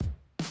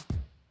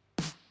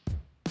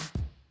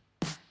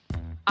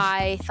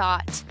I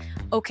thought,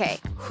 okay,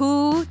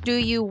 who do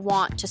you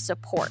want to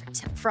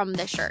support from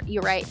the shirt?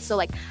 You're right. So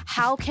like,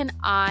 how can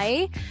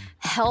I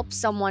help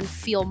someone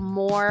feel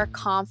more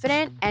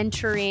confident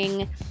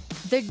entering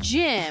the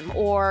gym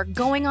or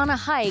going on a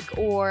hike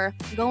or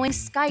going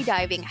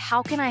skydiving?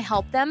 How can I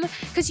help them?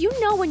 Because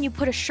when you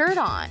put a shirt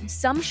on,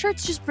 some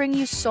shirts just bring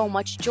you so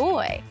much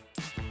joy.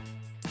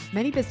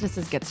 Many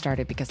businesses get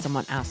started because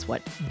someone asks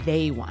what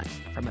they want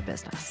from a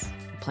business.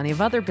 Plenty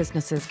of other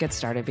businesses get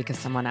started because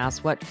someone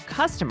asks what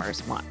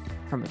customers want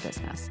from a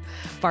business.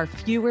 Far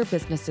fewer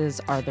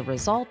businesses are the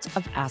result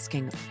of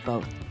asking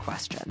both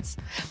questions.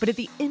 But at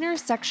the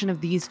intersection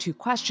of these two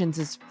questions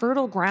is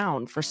fertile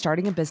ground for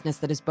starting a business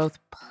that is both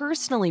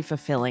personally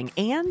fulfilling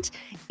and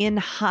in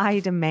high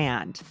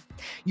demand.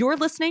 You're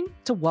listening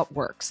to What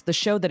Works, the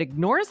show that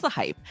ignores the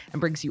hype and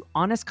brings you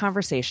honest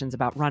conversations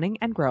about running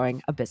and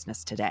growing a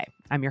business today.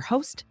 I'm your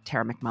host,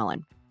 Tara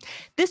McMullen.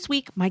 This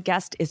week, my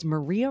guest is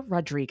Maria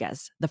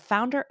Rodriguez, the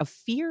founder of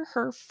Fear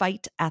Her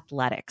Fight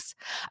Athletics.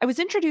 I was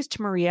introduced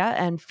to Maria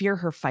and Fear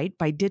Her Fight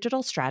by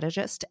digital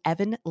strategist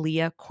Evan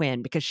Leah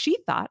Quinn because she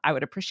thought I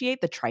would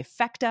appreciate the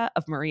trifecta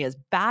of Maria's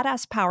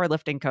badass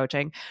powerlifting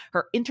coaching,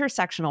 her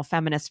intersectional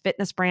feminist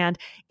fitness brand,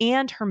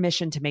 and her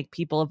mission to make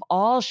people of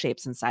all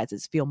shapes and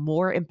sizes feel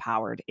more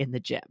empowered in the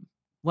gym.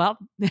 Well,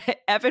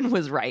 Evan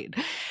was right.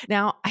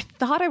 Now, I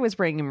thought I was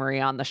bringing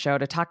Maria on the show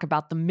to talk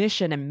about the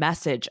mission and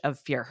message of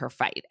Fear Her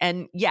Fight.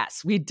 And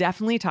yes, we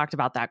definitely talked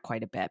about that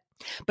quite a bit.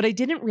 But I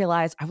didn't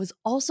realize I was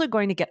also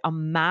going to get a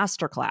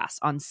masterclass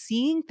on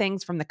seeing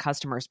things from the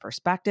customer's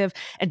perspective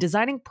and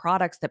designing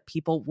products that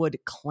people would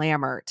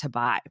clamor to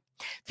buy.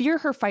 Fear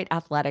Her Fight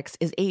Athletics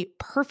is a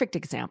perfect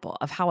example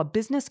of how a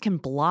business can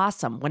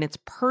blossom when it's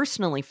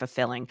personally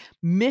fulfilling,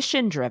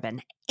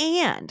 mission-driven,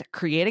 and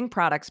creating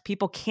products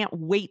people can't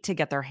wait to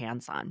get their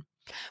hands on.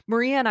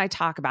 Maria and I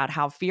talk about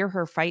how Fear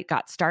Her Fight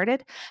got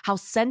started, how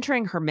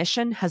centering her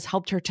mission has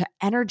helped her to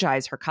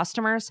energize her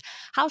customers,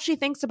 how she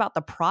thinks about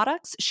the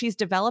products she's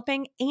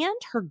developing, and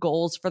her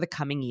goals for the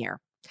coming year.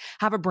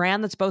 Have a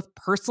brand that's both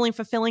personally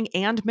fulfilling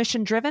and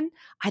mission-driven?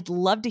 I'd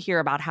love to hear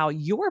about how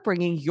you're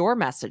bringing your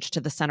message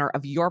to the center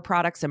of your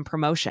products and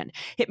promotion.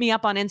 Hit me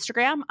up on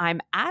Instagram.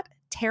 I'm at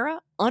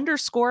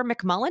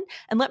Tara_McMullen,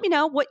 and let me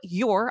know what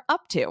you're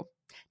up to.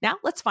 Now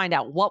let's find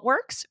out what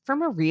works for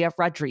Maria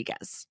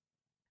Rodriguez.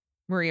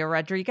 Maria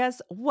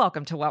Rodriguez,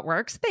 welcome to What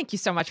Works. Thank you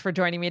so much for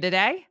joining me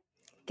today.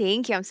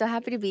 Thank you. I'm so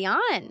happy to be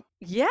on.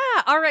 Yeah.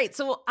 All right.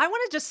 So I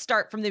want to just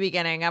start from the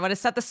beginning. I want to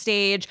set the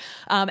stage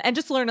and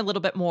just learn a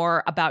little bit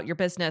more about your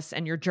business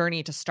and your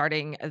journey to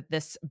starting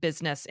this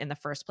business in the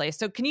first place.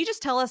 So can you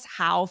just tell us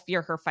how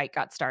Fear Her Fight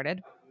got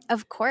started?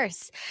 Of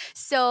course.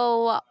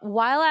 So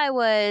while I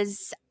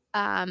was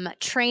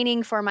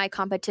training for my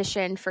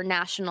competition for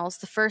nationals,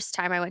 the first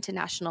time I went to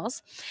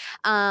nationals,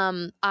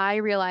 I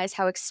realized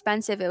how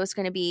expensive it was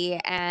going to be.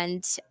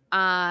 And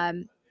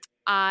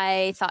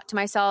I thought to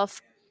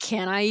myself,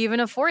 can I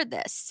even afford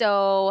this?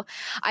 So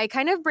I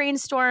kind of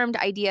brainstormed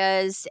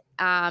ideas,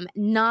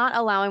 not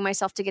allowing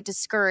myself to get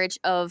discouraged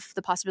of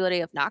the possibility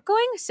of not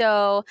going.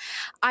 So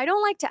I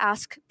don't like to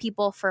ask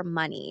people for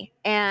money.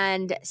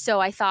 And so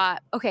I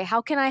thought, okay,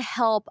 how can I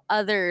help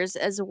others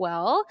as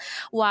well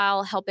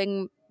while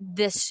helping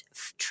this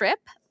trip?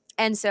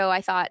 And so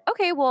I thought,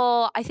 okay,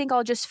 well, I think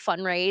I'll just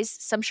fundraise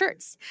some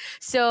shirts.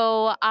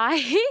 So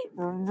I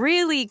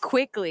really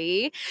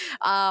quickly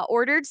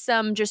ordered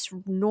some just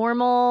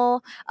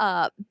normal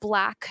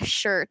black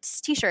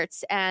shirts,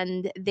 t-shirts,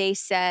 and they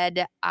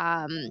said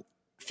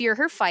Fear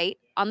Her Fight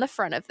on the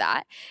front of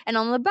that. And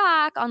on the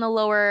back, on the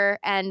lower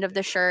end of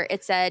the shirt,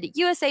 it said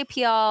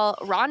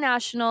USAPL, Raw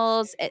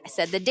Nationals. It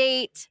said the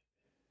date,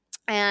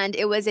 and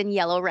it was in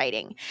yellow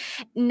writing.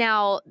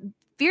 Now,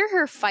 Fear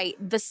Her Fight,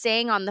 the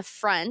saying on the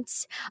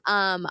front,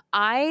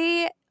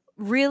 I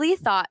really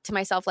thought to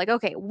myself, like,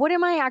 okay, what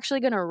am I actually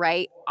going to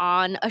write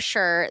on a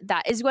shirt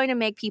that is going to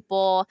make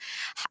people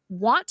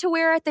want to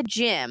wear at the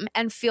gym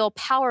and feel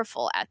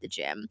powerful at the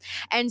gym?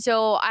 And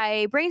so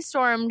I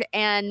brainstormed,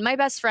 and my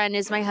best friend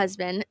is my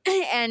husband,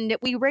 and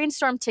we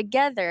brainstormed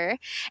together,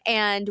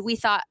 and we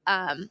thought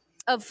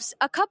of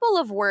a couple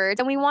of words,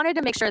 and we wanted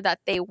to make sure that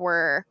they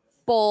were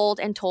bold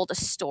and told a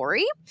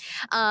story.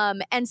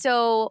 And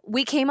so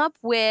we came up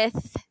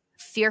with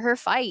Fear Her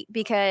Fight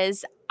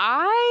because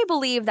I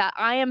believe that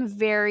I'm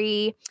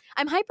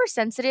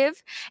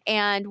hypersensitive.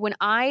 And when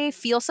I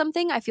feel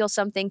something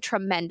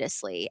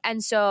tremendously.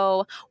 And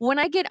so when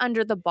I get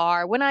under the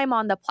bar, when I'm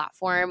on the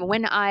platform,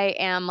 when I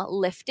am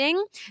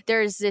lifting,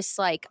 there's this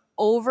like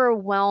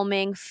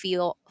overwhelming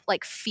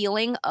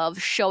feeling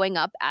of showing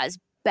up as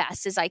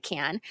best as I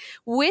can.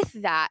 With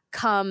that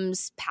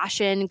comes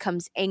passion,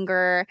 comes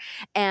anger.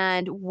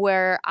 And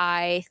where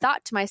I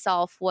thought to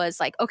myself was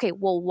like, okay,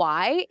 well,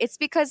 why? It's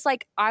because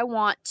like I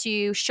want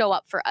to show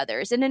up for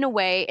others. And in a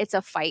way, it's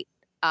a fight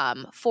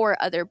for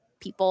other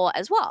people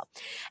as well.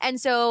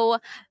 And so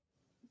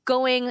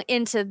going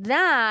into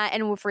that,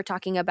 and if we're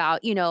talking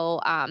about,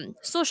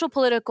 social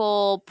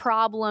political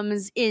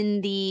problems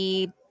in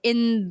the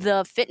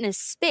fitness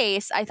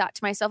space, I thought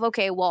to myself,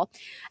 okay, well,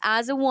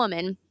 as a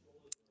woman,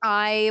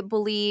 I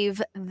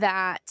believe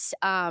that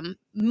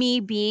me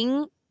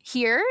being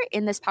here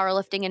in this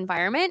powerlifting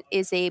environment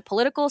is a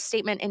political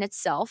statement in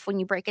itself. When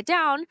you break it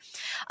down,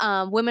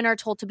 women are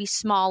told to be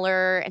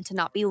smaller and to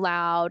not be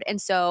loud.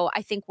 And so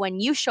I think when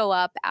you show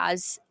up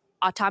as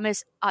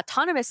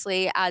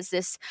autonomously as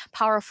this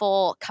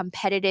powerful,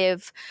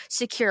 competitive,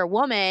 secure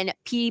woman,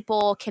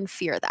 people can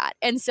fear that.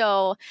 And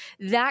so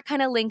that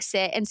kind of links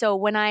it. And so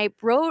when I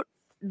wrote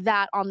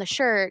that on the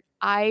shirt,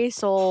 I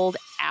sold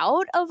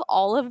out of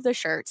all of the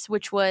shirts,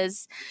 which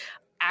was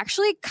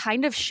actually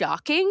kind of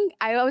shocking.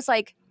 I was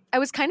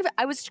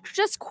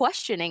just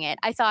questioning it.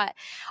 I thought,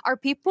 are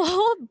people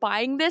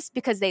buying this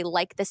because they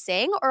like the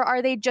saying, or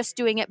are they just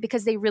doing it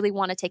because they really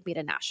want to take me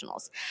to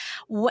nationals?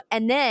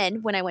 And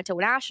then when I went to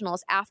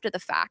nationals after the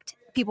fact,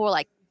 people were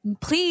like,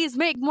 please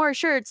make more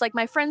shirts. Like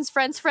my friends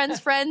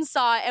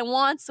saw it and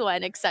wants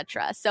one,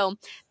 etc. So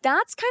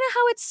that's kind of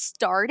how it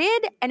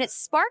started. And it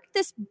sparked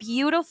this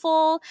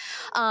beautiful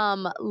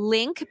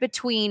link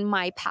between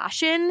my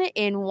passion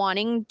in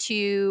wanting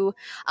to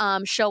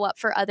show up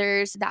for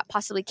others that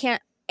possibly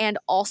can't, and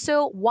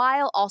also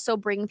while also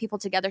bringing people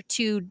together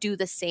to do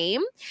the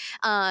same.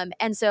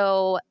 And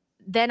so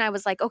then I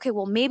was like, okay,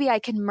 well, maybe I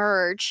can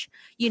merge,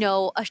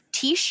 a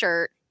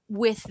t-shirt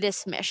with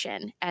this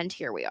mission. And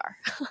here we are.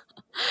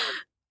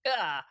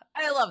 Yeah,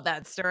 I love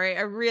that story.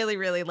 I really,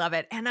 really love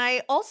it. And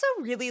I also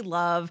really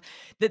love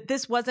that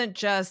this wasn't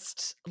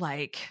just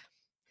like,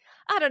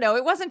 I don't know,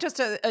 it wasn't just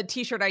a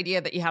t-shirt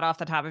idea that you had off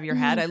the top of your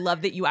head. I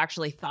love that you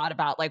actually thought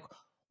about like,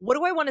 what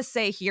do I want to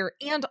say here?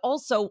 And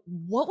also,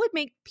 what would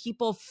make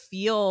people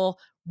feel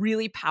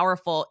really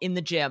powerful in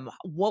the gym?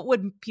 What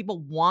would people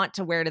want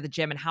to wear to the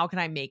gym? And how can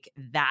I make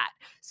that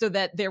so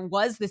that there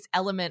was this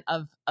element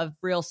of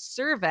real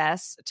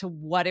service to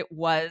what it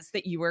was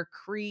that you were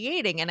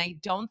creating? And I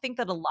don't think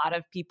that a lot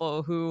of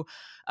people who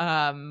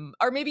are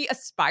maybe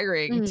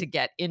aspiring to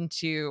get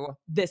into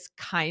this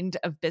kind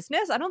of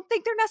business, I don't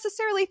think they're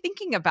necessarily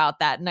thinking about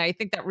that. And I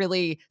think that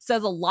really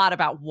says a lot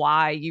about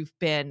why you've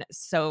been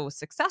so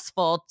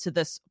successful to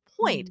this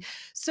point.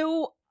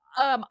 So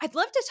I'd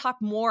love to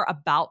talk more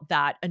about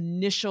that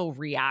initial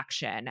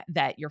reaction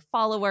that your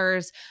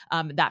followers,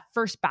 that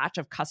first batch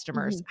of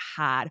customers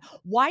had.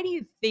 Why do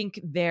you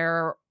think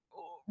their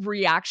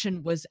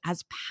reaction was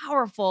as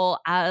powerful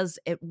as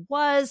it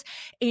was?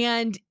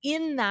 And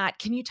in that,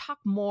 can you talk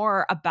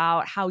more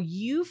about how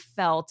you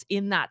felt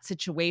in that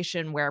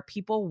situation where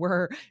people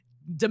were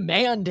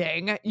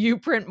demanding you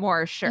print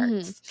more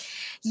shirts?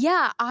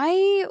 Yeah,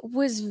 I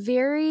was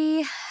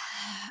very,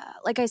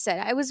 like I said,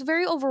 I was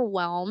very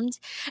overwhelmed,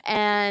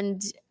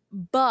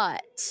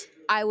 but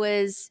I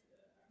was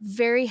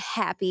very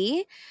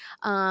happy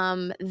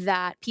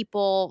that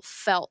people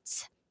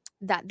felt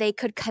that they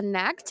could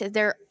connect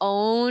their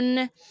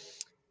own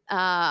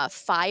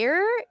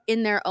fire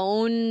in their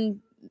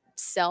own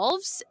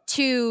selves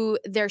to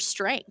their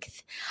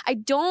strength. I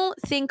don't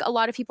think a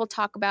lot of people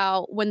talk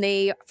about when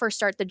they first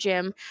start the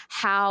gym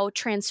how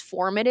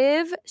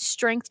transformative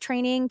strength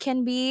training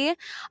can be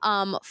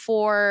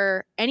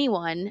for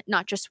anyone,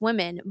 not just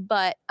women.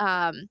 But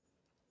I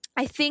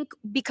think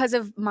because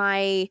of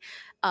my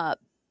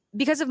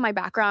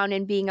background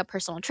in being a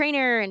personal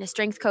trainer and a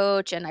strength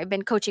coach, and I've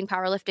been coaching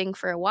powerlifting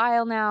for a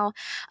while now,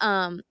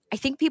 I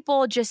think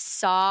people just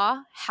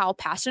saw how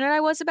passionate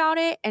I was about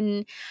it,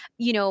 and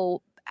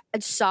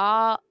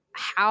saw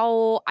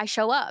how I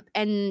show up,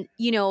 and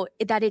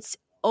that it's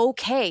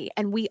okay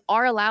and we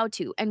are allowed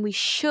to and we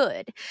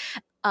should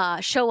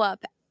show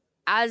up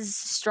as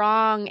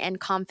strong and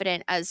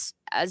confident as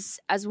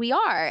we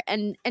are.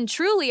 And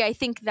truly, I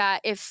think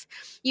that if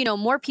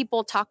more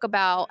people talk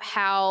about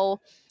how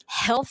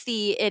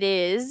healthy it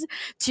is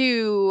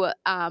to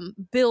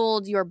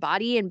build your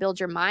body and build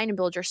your mind and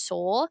build your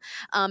soul,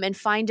 and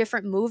find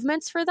different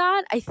movements for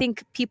that, I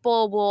think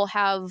people will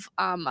have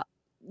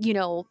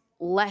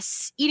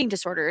less eating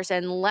disorders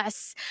and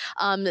less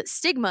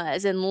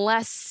stigmas and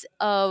less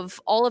of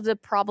all of the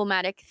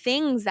problematic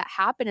things that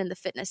happen in the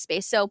fitness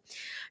space. So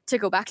to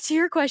go back to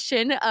your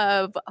question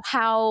of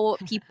how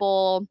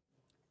people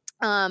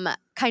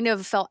kind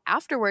of felt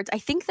afterwards, I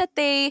think that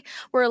they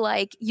were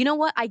like, you know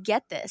what, I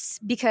get this,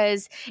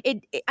 because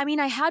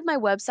I had my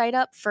website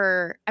up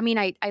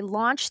I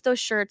launched those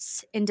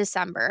shirts in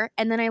December,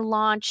 and then I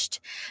launched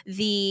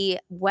the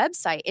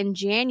website in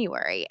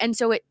January. And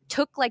so it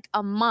took like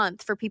a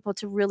month for people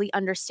to really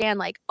understand,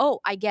 like, oh,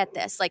 I get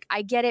this. Like,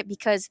 I get it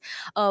because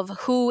of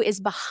who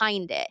is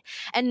behind it.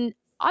 And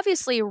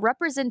obviously,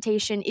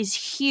 representation is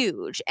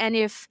huge. And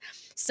if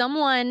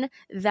someone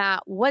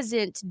that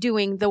wasn't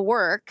doing the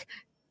work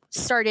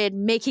started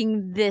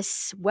making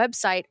this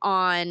website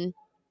on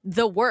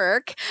the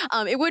work,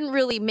 it wouldn't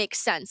really make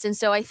sense. And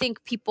so I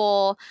think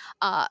people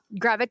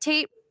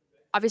gravitate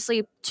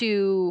obviously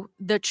to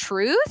the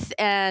truth,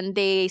 and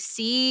they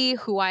see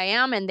who I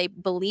am and they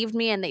believed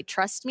me and they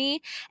trust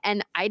me.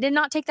 And I did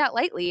not take that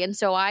lightly. And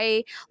so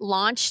I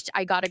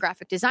got a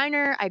graphic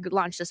designer. I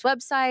launched this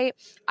website.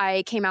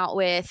 I came out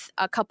with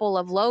a couple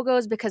of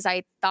logos because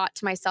I thought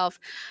to myself,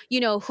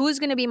 who's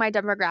going to be my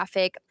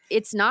demographic?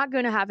 It's not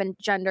going to have a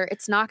gender.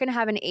 It's not going to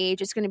have an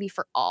age. It's going to be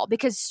for all,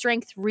 because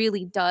strength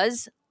really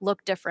does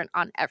look different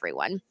on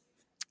everyone.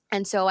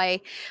 And so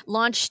I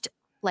launched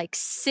like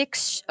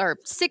six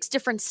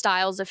different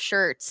styles of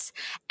shirts,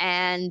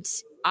 and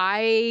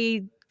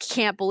I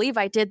can't believe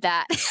I did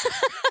that.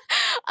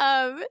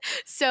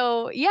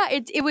 So yeah,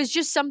 it was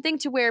just something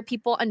to where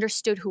people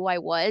understood who I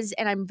was,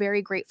 and I'm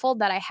very grateful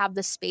that I have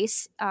the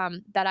space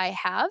that I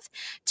have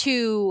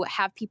to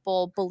have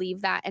people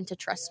believe that and to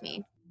trust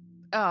me.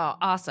 Oh,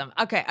 awesome.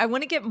 Okay. I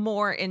want to get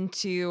more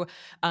into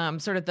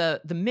sort of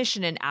the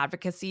mission and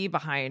advocacy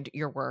behind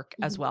your work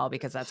as well,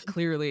 because that's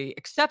clearly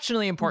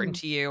exceptionally important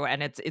to you.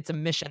 And it's a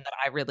mission that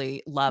I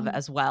really love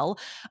as well.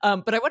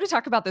 But I want to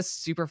talk about this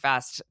super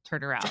fast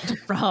turnaround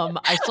from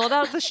I sold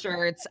out the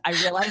shirts, I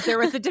realized there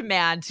was a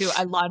demand, to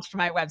I launched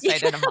my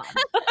website in a month.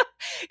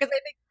 Because I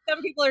think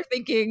some people are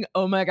thinking,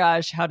 oh my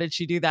gosh, how did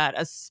she do that?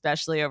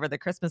 Especially over the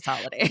Christmas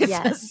holidays.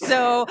 Yes.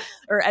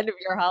 Or end of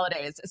year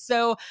holidays.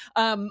 So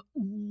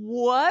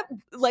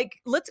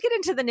let's get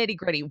into the nitty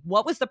gritty.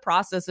 What was the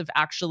process of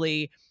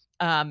actually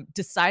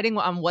deciding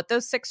on what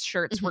those 6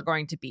 shirts were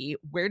going to be?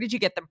 Where did you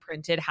get them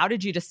printed? How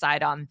did you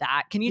decide on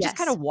that? Can you just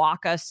kind of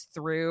walk us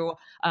through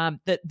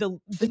the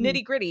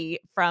nitty gritty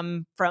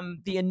from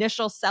the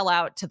initial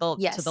sellout to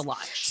the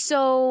launch?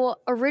 So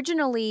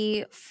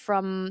originally,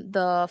 from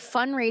the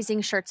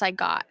fundraising shirts I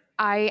got,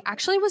 I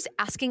actually was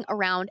asking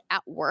around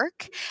at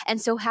work. And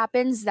so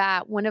happens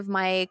that one of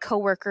my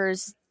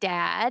coworkers'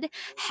 dad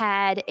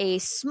had a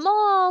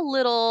small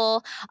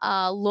little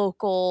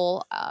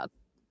local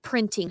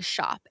printing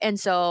shop. And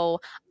so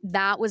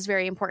that was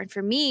very important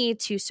for me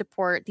to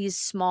support these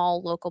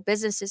small local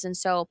businesses. And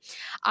so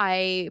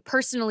I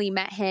personally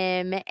met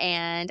him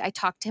and I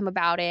talked to him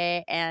about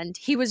it, and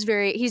he's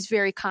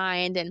very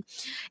kind, and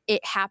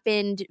it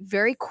happened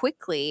very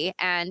quickly.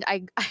 And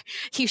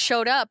he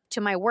showed up to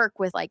my work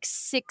with like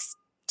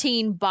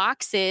 16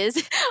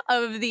 boxes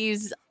of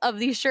these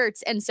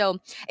shirts. And so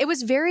it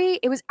was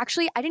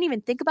actually, I didn't even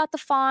think about the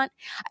font.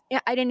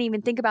 I didn't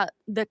even think about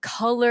the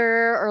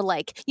color or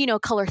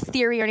color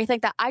theory or anything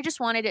like that. I just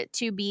wanted it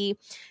to be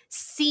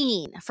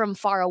seen from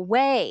far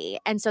away.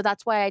 And so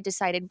that's why I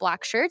decided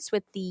black shirts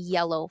with the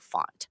yellow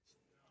font.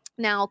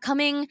 Now,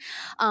 coming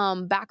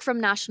back from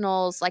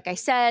nationals, like I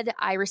said,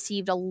 I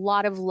received a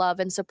lot of love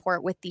and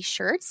support with these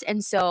shirts.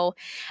 And so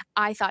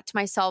I thought to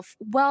myself,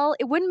 well,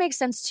 it wouldn't make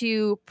sense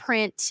to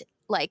print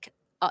like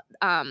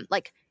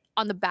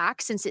on the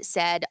back, since it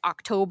said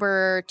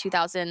October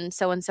 2000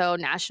 so-and-so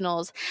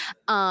nationals.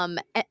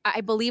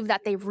 I believe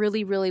that they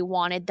really, really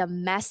wanted the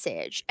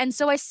message. And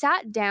so I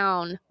sat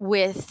down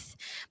with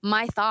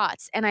my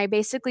thoughts and I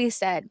basically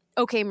said,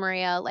 okay,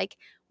 Maria,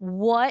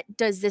 what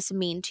does this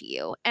mean to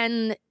you?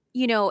 And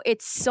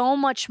it's so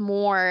much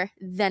more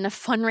than a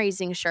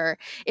fundraising shirt.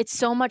 It's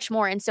so much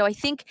more. And so I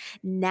think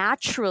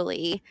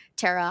naturally,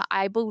 Tara,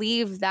 I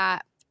believe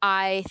that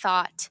I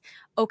thought,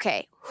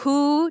 okay,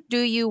 who do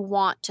you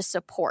want to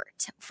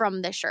support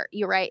from the shirt?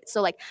 You're right.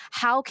 So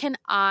how can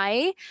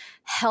I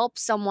help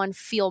someone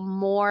feel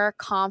more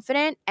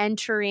confident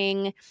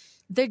entering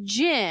the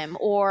gym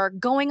or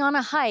going on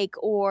a hike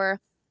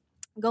or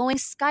going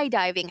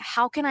skydiving?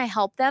 How can I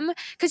help them?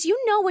 Because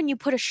when you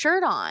put a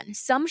shirt on,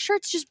 some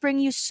shirts just bring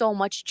you so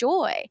much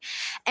joy.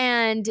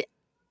 And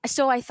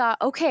so I thought,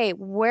 okay,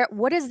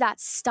 what is that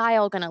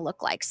style going to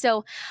look like?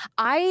 So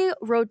I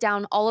wrote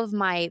down all of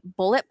my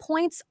bullet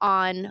points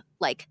on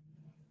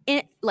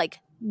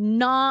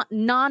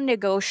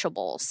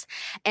non-negotiables.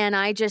 And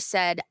I just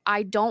said,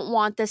 I don't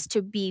want this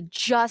to be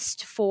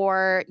just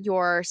for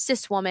your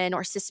cis woman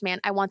or cis man.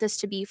 I want this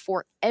to be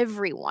for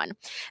everyone.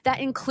 That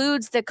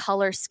includes the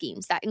color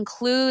schemes. That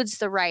includes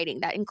the writing.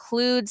 That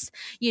includes,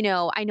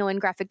 I know in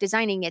graphic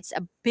designing, it's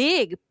a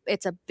big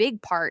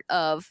part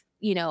of,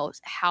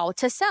 how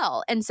to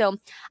sell. And so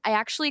I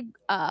actually,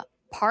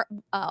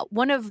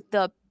 one of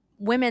the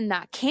women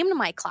that came to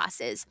my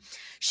classes,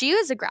 she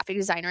was a graphic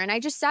designer, and I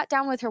just sat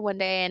down with her one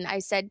day and I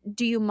said,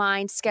 do you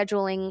mind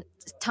scheduling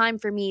time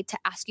for me to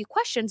ask you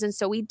questions? And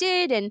so we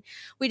did, and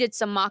we did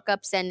some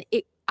mock-ups, and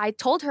I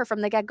told her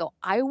from the get-go,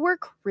 I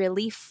work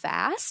really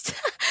fast.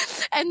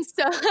 and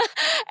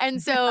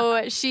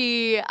so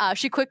she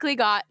quickly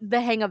got the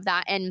hang of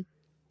that, and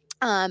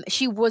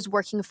she was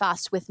working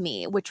fast with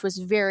me, which was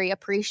very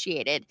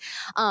appreciated,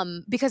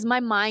 because my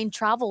mind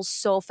travels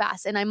so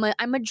fast, and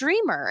I'm a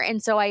dreamer.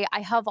 And so I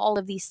have all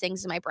of these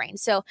things in my brain.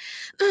 So,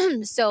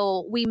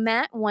 so we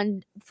met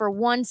for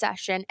one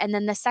session, and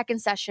then the second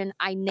session,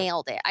 I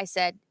nailed it. I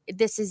said,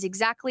 this is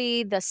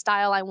exactly the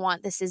style I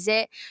want. This is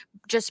it.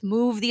 Just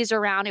move these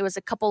around. It was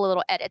a couple of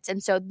little edits.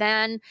 And so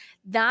then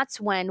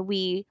that's when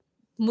we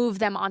moved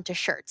them onto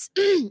shirts.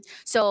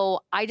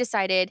 So I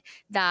decided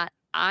that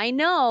I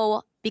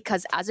know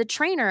because as a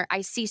trainer,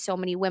 I see so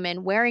many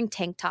women wearing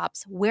tank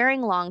tops,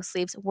 wearing long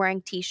sleeves,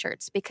 wearing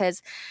t-shirts,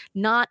 because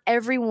not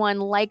everyone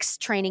likes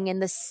training in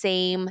the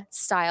same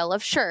style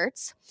of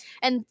shirts.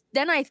 And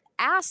then I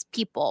asked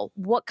people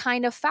what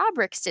kind of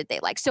fabrics did they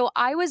like. So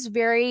I was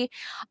very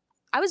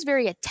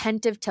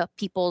attentive to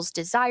people's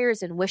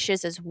desires and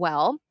wishes as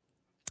well.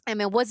 I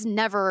mean, it was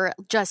never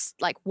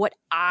just like what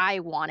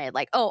I wanted,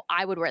 like, oh,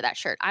 I would wear that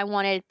shirt. I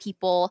wanted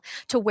people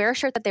to wear a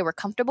shirt that they were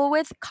comfortable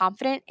with,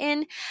 confident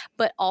in,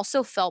 but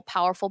also felt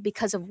powerful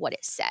because of what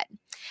it said.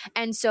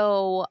 And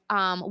so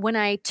when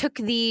I took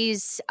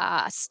these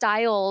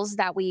styles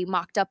that we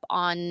mocked up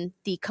on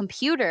the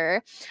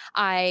computer,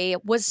 I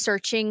was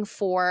searching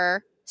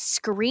for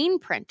screen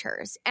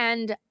printers.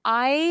 And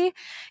I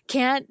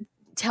can't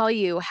tell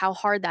you how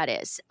hard that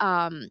is.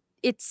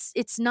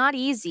 It's not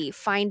easy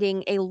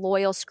finding a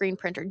loyal screen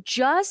printer.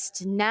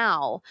 Just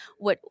now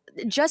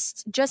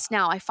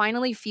I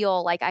finally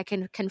feel like I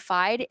can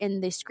confide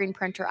in the screen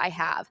printer I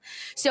have.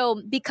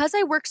 So because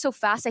I work so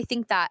fast, I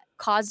think that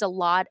caused a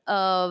lot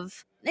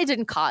of it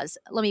didn't cause,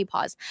 let me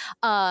pause.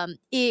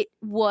 It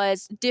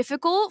was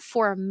difficult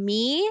for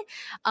me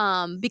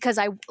because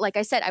like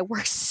I said, I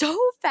work so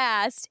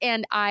fast,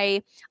 and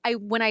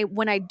when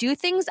I do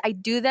things, I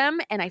do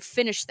them and I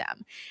finish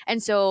them.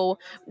 And so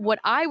what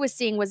I was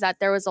seeing was that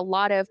there was a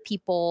lot of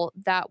people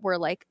that were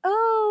like,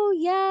 oh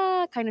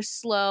yeah, kind of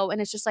slow. And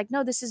it's just like,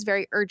 no, this is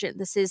very urgent.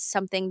 This is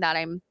something that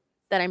I'm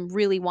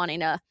really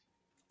wanting to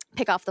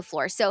pick off the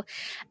floor. So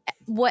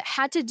what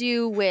had to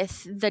do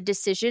with the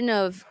decision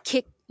of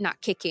not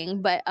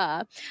kicking, but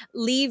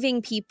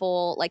leaving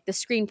people like the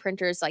screen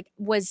printers, like,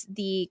 was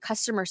the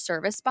customer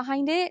service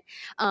behind it.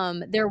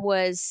 There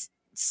was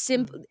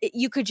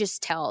you could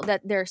just tell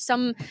that there's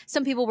some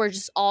people were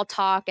just all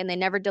talk and they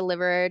never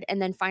delivered. And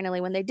then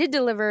finally, when they did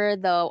deliver,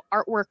 the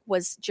artwork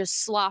was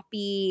just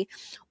sloppy,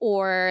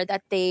 or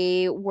that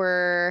they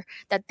were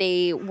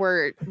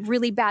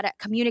really bad at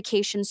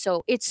communication.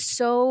 So it's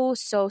so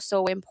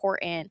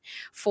important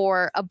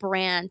for a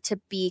brand to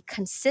be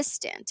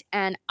consistent.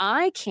 And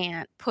I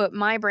can't put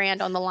my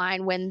brand on the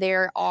line when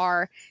there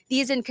are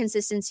these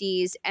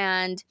inconsistencies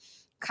and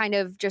kind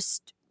of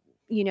just,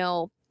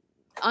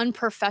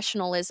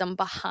 unprofessionalism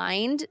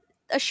behind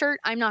a shirt.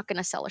 I'm not going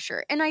to sell a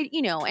shirt. And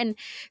and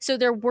so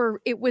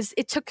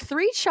it took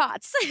 3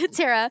 shots,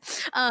 Tara.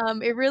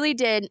 It really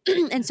did.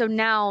 And so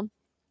now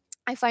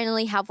I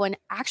finally have one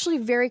actually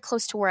very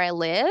close to where I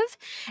live,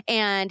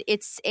 and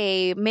it's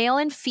a male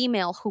and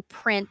female who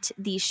print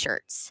these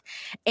shirts.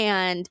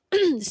 And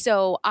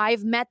so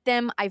I've met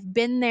them. I've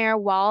been there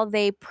while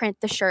they print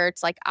the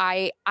shirts. Like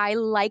I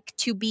like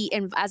to be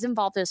as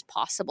involved as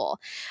possible.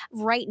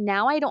 Right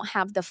now, I don't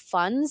have the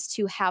funds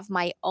to have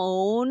my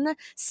own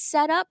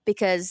setup,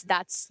 because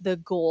that's the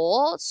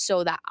goal,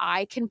 so that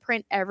I can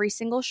print every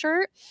single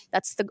shirt.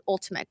 That's the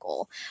ultimate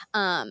goal.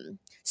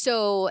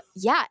 So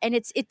yeah, and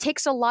it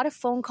takes a lot of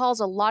phone calls,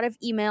 a lot of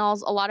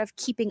emails, a lot of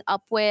keeping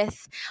up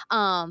with.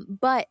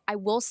 But I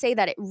will say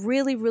that it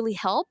really, really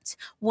helped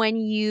when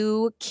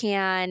you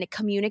can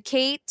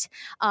communicate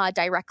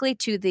directly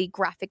to the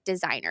graphic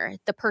designer,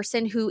 the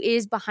person who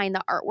is behind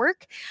the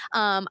artwork.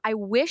 I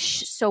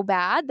wish so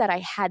bad that I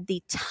had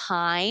the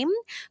time,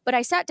 but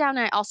I sat down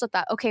and I also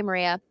thought, okay,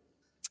 Maria,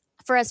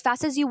 for as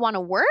fast as you want to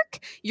work,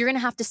 you're going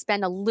to have to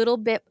spend a little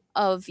bit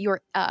of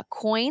your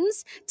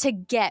coins to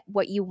get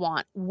what you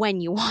want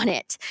when you want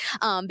it.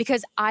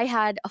 Because I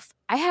had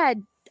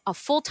a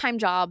full-time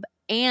job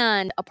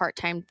and a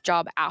part-time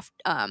job at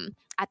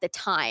the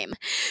time.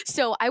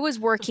 So I was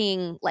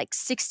working like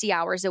 60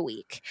 hours a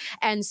week.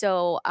 And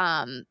so,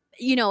 and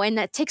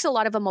that takes a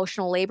lot of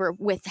emotional labor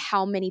with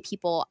how many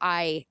people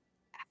I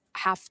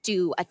have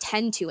to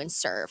attend to and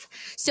serve.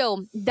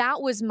 So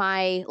that was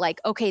my like,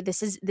 okay,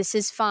 this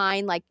is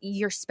fine. Like,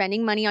 you're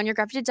spending money on your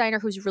graphic designer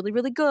who's really,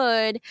 really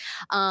good,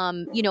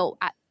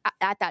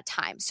 at that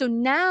time. So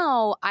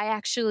now I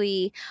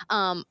actually,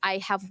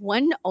 I have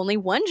only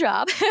one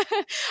job,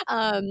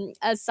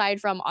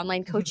 aside from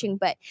online coaching,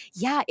 but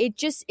yeah, it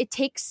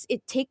takes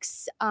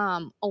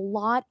a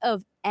lot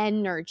of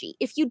energy.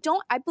 If you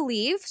don't, I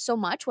believe so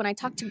much when I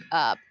talk to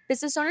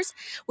business owners,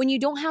 when you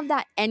don't have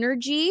that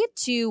energy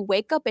to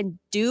wake up and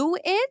do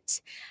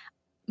it,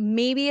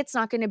 maybe it's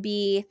not going to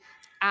be,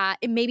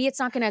 maybe it's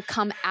not going to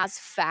come as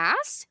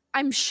fast.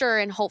 I'm sure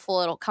and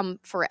hopeful it'll come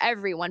for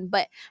everyone,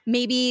 but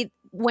maybe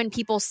when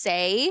people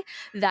say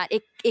that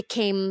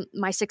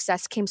my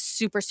success came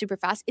super, super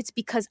fast, it's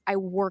because I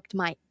worked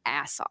my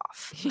ass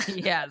off.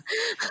 Yes.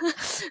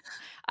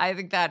 I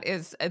think that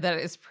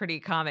is pretty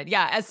common.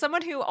 Yeah. As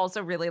someone who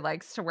also really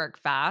likes to work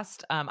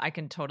fast, I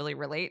can totally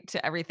relate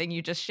to everything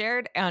you just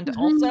shared. And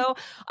also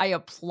I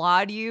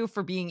applaud you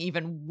for being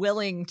even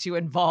willing to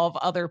involve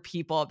other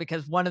people,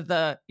 because one of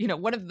the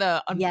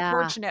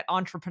unfortunate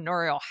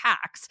entrepreneurial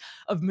hacks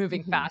of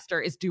moving faster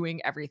is doing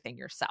everything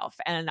yourself.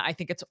 And I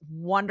think it's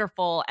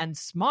wonderful and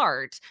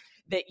smart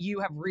that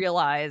you have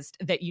realized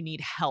that you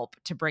need help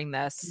to bring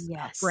this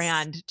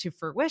brand to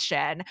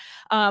fruition.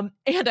 And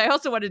I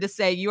also wanted to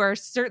say, you are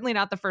certainly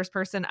not the first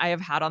person I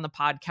have had on the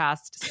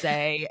podcast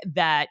say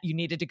that you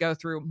needed to go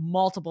through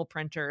multiple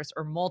printers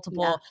or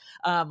multiple,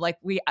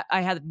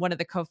 I had one of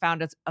the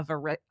co-founders of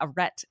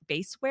Arete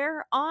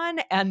Baseware on,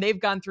 and they've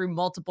gone through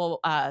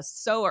multiple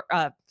sewers.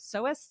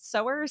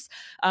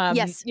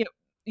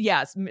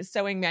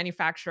 Sewing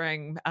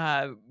manufacturing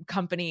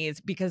companies,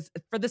 because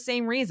for the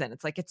same reason,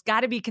 it's like, it's got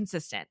to be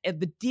consistent.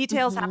 The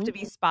details have to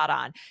be spot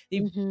on.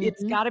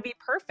 It's got to be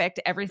perfect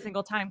every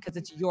single time, because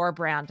it's your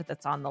brand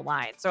that's on the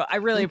line. So I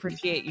really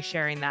appreciate you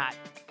sharing that.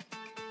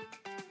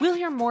 We'll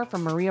hear more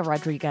from Maria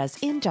Rodriguez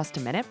in just a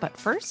minute, but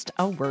first,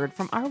 a word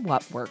from our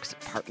What Works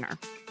partner.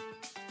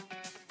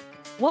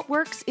 What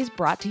Works is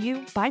brought to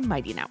you by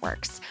Mighty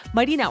Networks.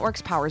 Mighty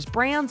Networks powers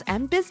brands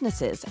and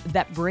businesses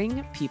that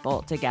bring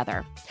people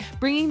together.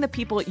 Bringing the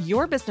people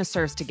your business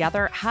serves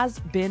together has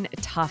been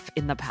tough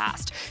in the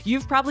past.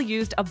 You've probably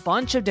used a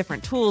bunch of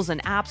different tools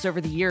and apps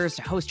over the years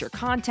to host your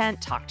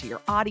content, talk to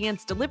your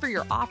audience, deliver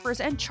your offers,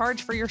 and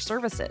charge for your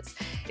services.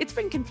 It's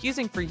been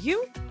confusing for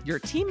you, your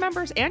team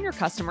members, and your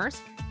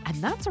customers, and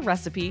that's a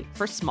recipe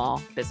for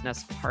small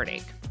business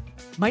heartache.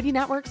 Mighty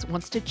Networks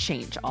wants to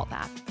change all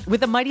that.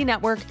 With a Mighty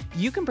Network,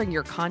 you can bring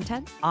your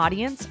content,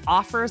 audience,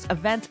 offers,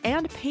 events,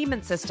 and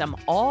payment system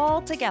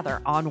all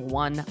together on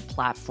one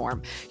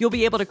platform. You'll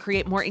be able to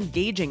create more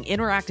engaging,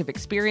 interactive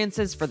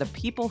experiences for the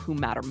people who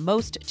matter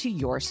most to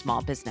your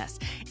small business.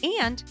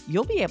 And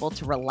you'll be able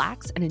to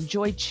relax and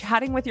enjoy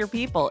chatting with your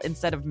people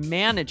instead of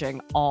managing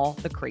all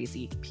the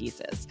crazy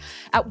pieces.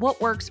 At What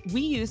Works,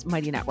 we use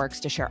Mighty Networks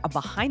to share a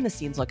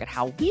behind-the-scenes look at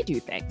how we do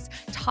things,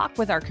 talk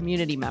with our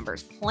community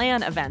members,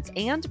 plan events,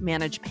 and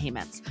manage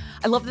payments.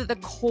 I love that the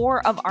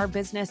core of our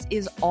business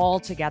is all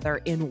together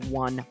in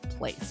one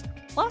place.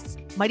 Plus,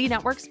 Mighty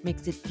Networks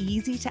makes it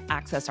easy to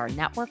access our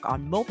network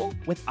on mobile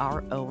with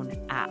our own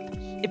app.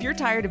 If you're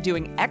tired of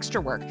doing extra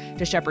work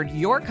to shepherd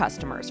your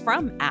customers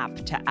from app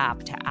to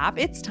app to app,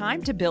 it's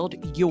time to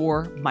build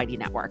your Mighty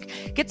Network.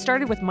 Get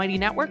started with Mighty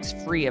Networks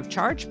free of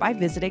charge by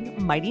visiting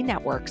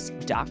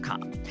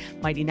mightynetworks.com.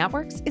 Mighty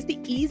Networks is the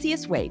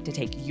easiest way to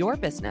take your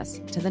business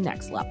to the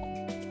next level.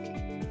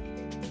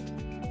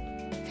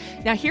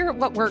 Now, here at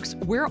What Works,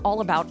 we're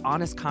all about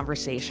honest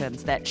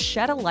conversations that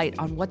shed a light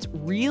on what's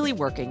really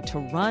working to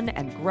run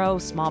and grow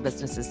small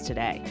businesses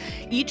today.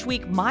 Each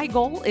week, my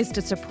goal is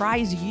to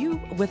surprise you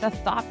with a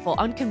thoughtful,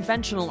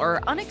 unconventional, or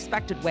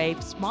unexpected way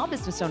small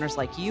business owners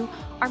like you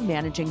are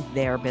managing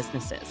their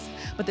businesses.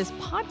 But this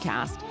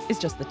podcast is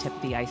just the tip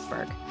of the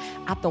iceberg.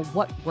 At the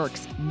What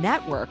Works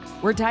Network,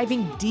 we're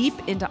diving deep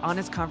into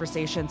honest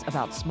conversations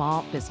about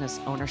small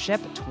business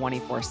ownership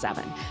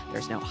 24/7.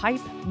 There's no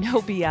hype,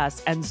 no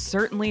BS, and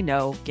certainly no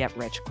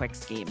get-rich-quick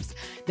schemes.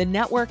 The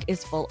network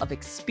is full of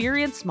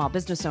experienced small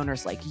business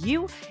owners like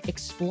you,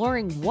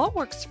 exploring what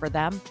works for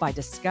them by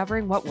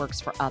discovering what works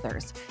for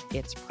others.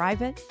 It's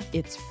private,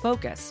 it's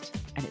focused,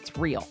 and it's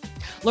real.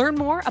 Learn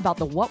more about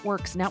the What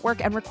Works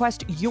Network and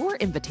request your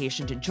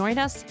invitation to join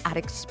us at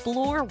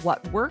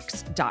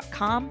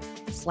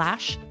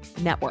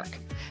explorewhatworks.com/network.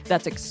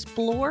 That's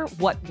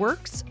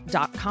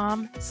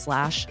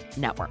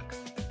explorewhatworks.com/network.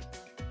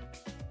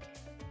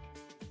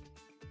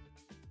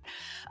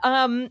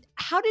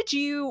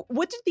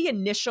 What did the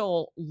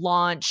initial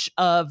launch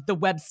of the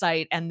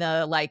website and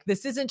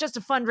this isn't just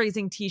a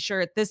fundraising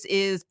t-shirt, this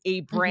is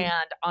a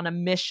brand on a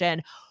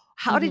mission.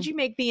 How did you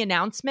make the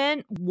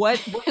announcement?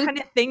 What kind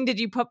of thing did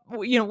you put,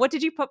 what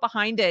did you put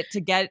behind it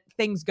to get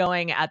things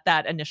going at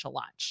that initial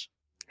launch?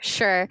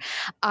 Sure.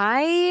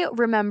 I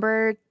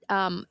remember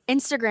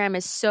Instagram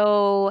is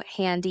so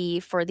handy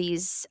for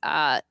these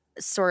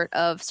sort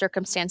of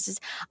circumstances.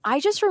 I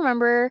just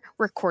remember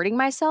recording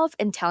myself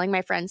and telling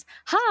my friends,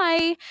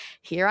 hi,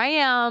 here I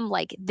am.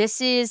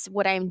 This is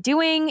what I'm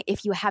doing.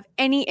 If you have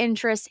any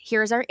interest,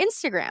 here's our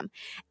Instagram.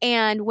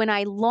 And when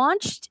I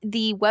launched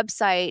the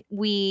website,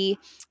 we,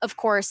 of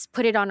course,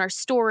 put it on our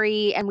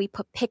story and we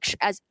put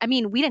pictures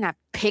we didn't have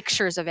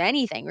pictures of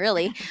anything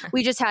really.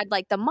 We just had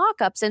the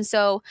mock-ups. And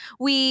so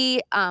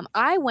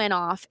I went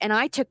off and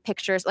I took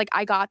pictures.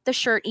 I got the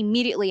shirt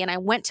immediately and I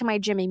went to my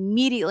gym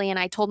immediately and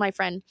I told my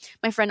friend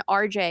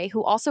RJ,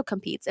 who also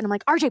competes, and I'm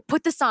like, RJ,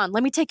 put this on.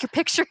 Let me take your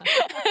picture.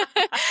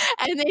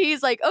 And then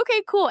he's like,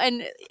 okay, cool.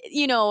 And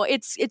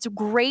it's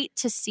great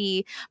to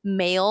see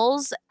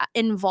males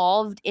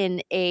involved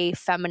in a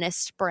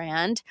feminist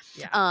brand.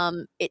 Yeah.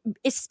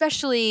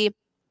 Especially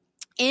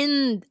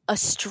in a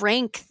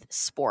strength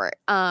sport.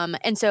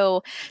 And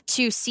so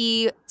to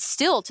see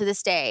still to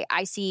this day,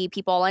 I see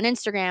people on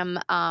Instagram,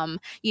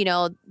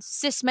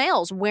 cis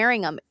males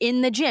wearing them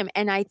in the gym.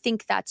 And I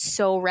think that's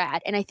so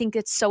rad. And I think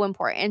it's so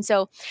important. And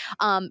so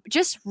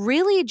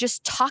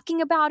just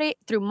talking about it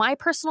through my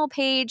personal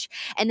page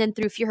and then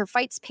through Fear Her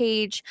Fights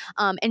page,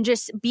 and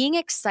just being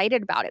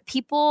excited about it.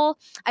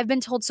 I've been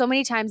told so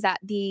many times that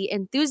the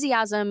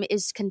enthusiasm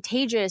is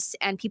contagious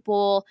and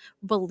people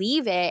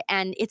believe it.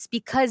 And it's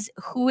because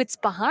who it's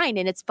behind,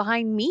 and it's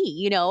behind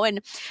me,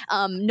 and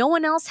no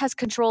one else has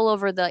control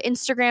over the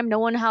Instagram. No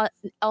one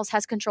else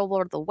has control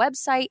over the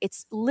website.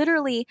 It's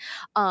literally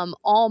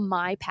all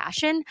my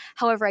passion.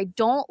 However, I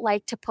don't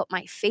like to put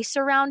my face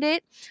around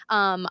it.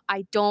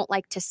 I don't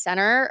like to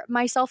center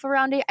myself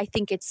around it. I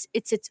think it's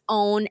its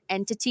own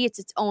entity. It's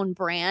its own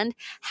brand.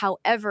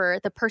 However,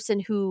 the person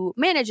who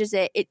manages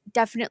it, it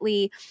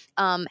definitely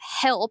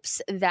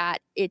helps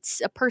that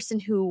it's a person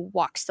who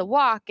walks the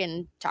walk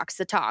and talks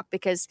the talk,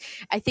 because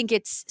I think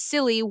it's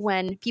silly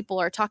when people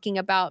are talking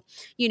about,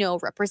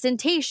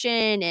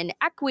 representation and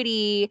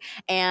equity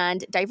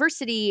and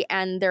diversity,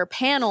 and their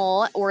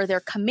panel or their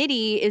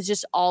committee is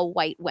just all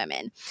white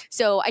women.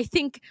 So I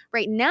think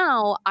right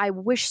now I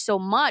wish so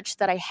much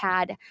that I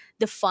had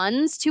the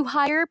funds to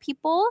hire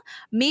people.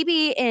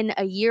 Maybe in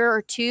a year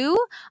or two,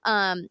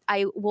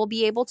 I will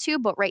be able to,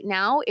 but right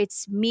now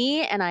it's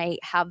me, and I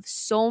have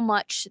so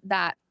much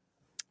that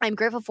I'm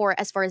grateful for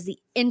as far as the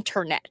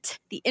internet.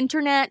 The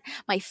internet,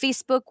 my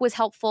Facebook was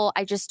helpful.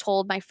 I just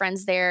told my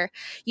friends there,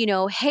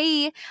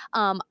 hey,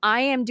 I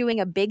am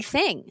doing a big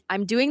thing.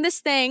 I'm doing this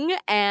thing,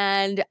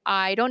 and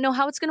I don't know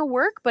how it's going to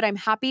work, but I'm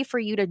happy for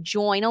you to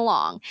join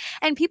along.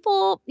 And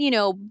people,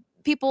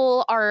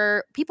 people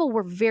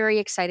were very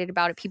excited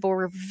about it. People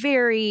were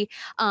very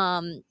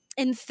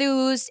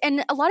enthused,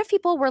 and a lot of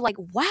people were like,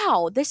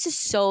 wow, this is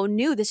so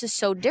new. This is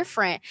so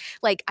different.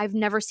 Like, I've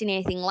never seen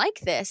anything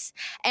like this.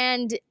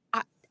 And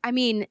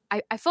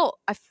I felt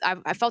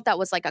that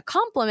was like a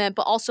compliment,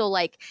 but also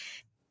like,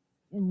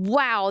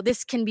 wow,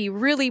 this can be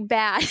really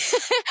bad,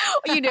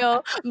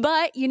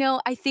 but,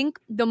 I think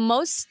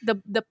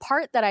the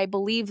part that I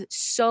believe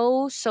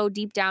so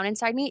deep down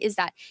inside me is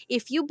that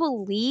if you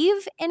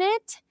believe in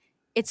it,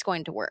 it's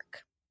going to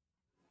work.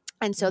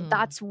 And so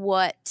that's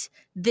what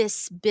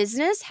this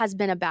business has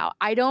been about.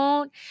 I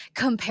don't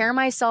compare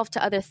myself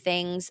to other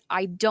things.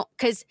 I don't,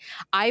 because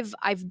I've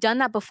done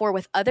that before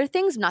with other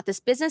things, not this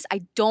business.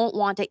 I don't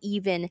want to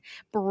even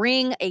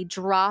bring a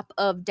drop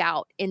of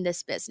doubt in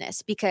this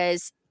business,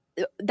 because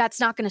that's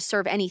not going to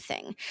serve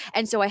anything.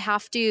 And so I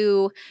have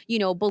to,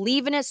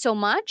 believe in it so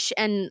much.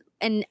 And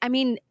I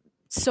mean,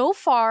 so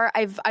far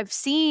I've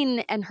seen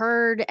and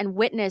heard and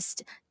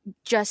witnessed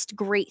just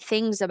great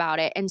things about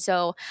it. And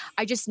so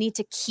I just need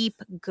to keep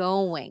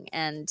going.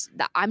 And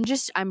I'm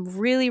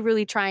really,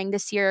 really trying.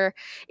 This year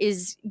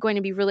is going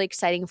to be really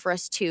exciting for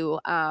us too.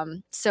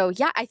 So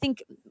yeah, I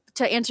think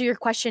to answer your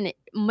question,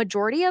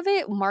 majority of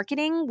it,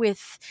 marketing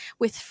with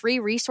free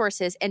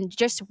resources and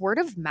just word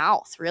of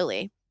mouth,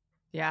 really.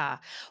 Yeah.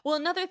 Well,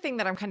 another thing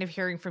that I'm kind of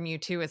hearing from you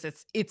too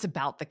is it's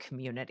about the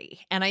community.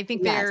 And I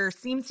think Yes. there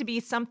seems to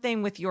be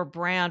something with your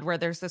brand where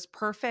there's this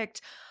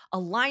perfect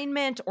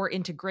alignment or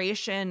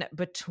integration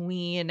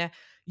between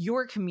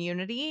your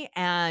community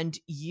and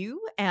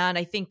you. And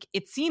I think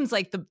it seems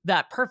like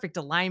that perfect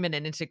alignment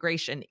and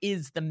integration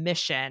is the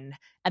mission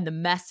and the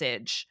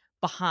message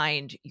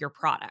behind your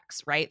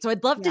products, right? So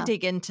I'd love to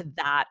dig into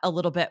that a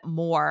little bit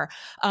more.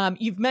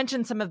 You've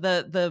mentioned some of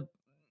the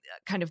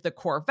kind of the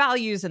core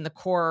values and the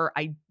core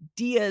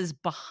ideas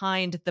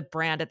behind the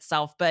brand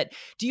itself. But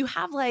do you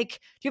have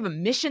a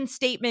mission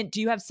statement?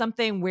 Do you have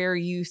something where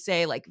you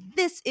say like,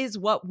 this is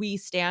what we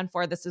stand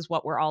for, this is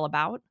what we're all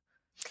about?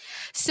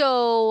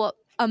 So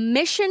a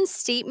mission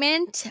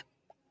statement,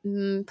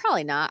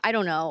 probably not. I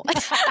don't know.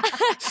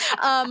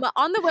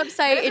 On the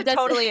website, it does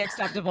totally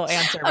acceptable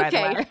answer. By the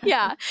way.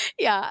 Yeah.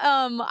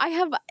 I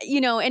have,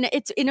 and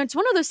it's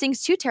one of those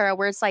things too, Tara,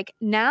 where it's like,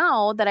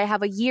 now that I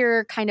have a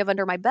year kind of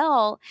under my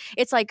belt,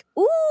 it's like,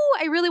 ooh,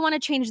 I really want to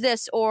change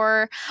this,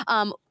 or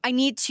I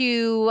need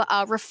to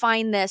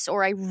refine this,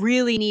 or I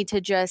really need to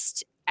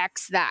just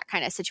X that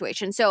kind of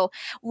situation. So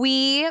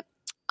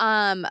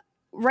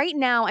right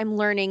now, I'm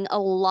learning a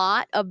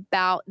lot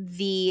about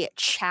the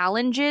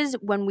challenges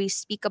when we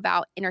speak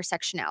about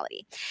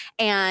intersectionality.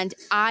 And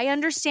I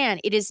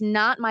understand it is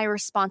not my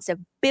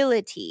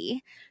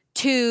responsibility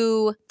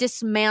to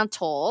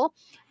dismantle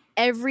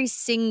every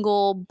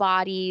single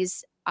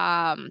body's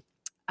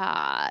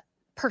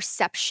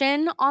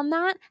perception on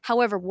that.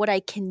 However, what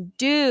I can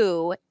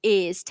do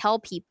is tell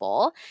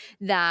people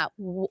that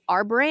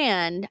our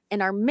brand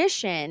and our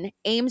mission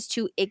aims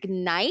to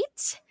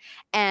ignite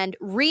and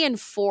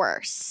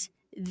reinforce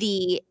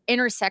the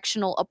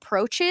intersectional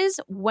approaches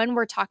when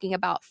we're talking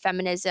about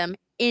feminism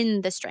in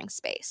the strength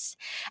space.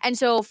 And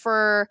so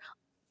for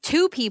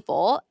two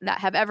people that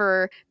have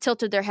ever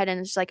tilted their head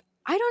and it's like,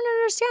 I don't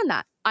understand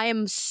that, I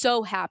am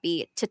so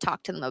happy to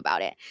talk to them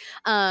about it.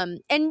 And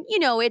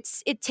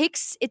it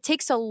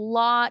takes a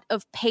lot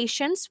of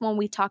patience when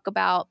we talk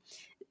about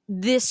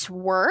this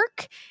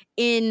work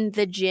in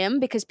the gym,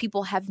 because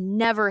people have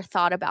never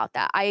thought about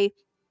that. I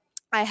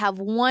have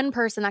one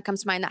person that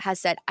comes to mind that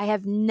has said, I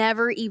have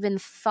never even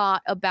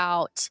thought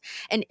about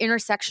an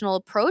intersectional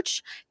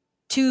approach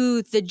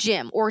to the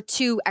gym or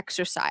to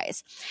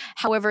exercise.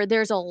 However,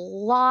 there's a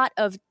lot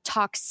of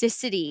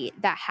toxicity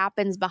that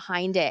happens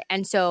behind it.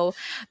 And so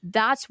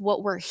that's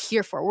what we're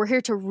here for. We're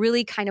here to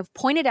really kind of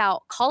point it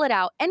out,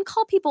 and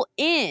call people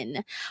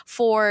in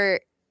for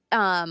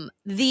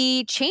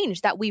the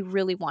change that we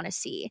really want to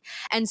see.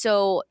 And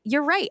so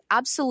you're right.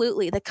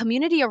 Absolutely. The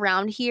community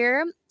around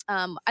here,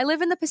 I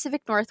live in the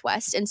Pacific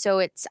Northwest, and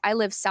so I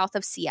live south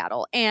of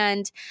Seattle,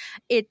 and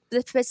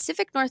the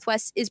Pacific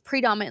Northwest is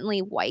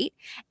predominantly white,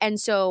 and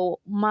so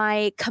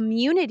my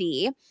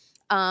community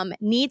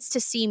needs to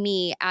see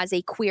me as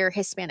a queer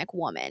Hispanic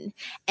woman,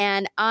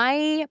 and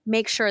I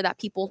make sure that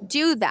people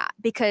do that,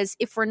 because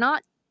if we're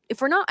not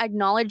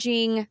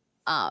acknowledging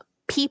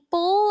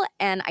people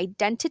and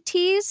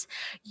identities,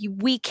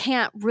 we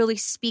can't really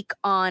speak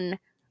on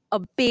a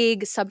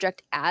big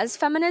subject as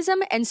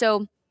feminism. And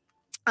so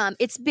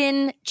it's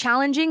been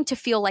challenging to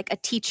feel like a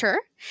teacher.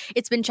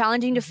 It's been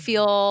challenging to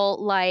feel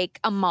like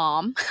a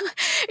mom.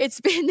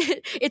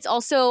 It's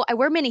also, I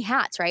wear many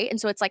hats, right?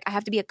 And so it's like I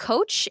have to be a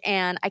coach,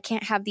 and I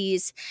can't have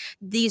these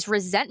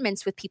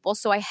resentments with people.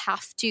 So I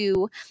have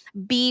to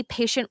be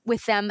patient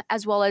with them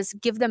as well as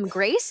give them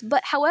grace,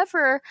 but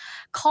however,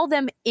 call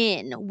them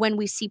in when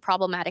we see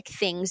problematic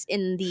things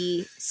in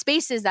the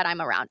spaces that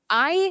I'm around.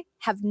 I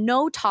have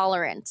no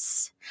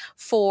tolerance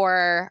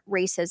for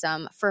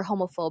racism, for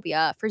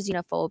homophobia, for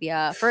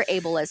xenophobia, for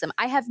ableism.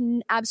 I have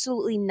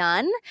absolutely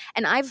none.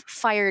 And I've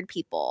fired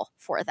people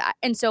for that.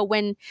 And so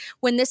when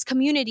this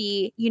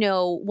community,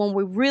 when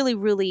we really,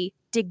 really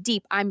dig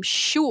deep, I'm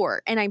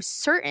sure and I'm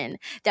certain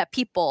that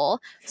people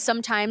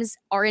sometimes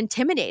are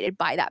intimidated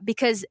by that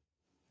because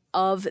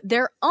of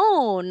their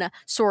own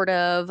sort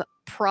of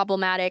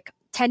problematic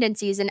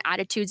tendencies and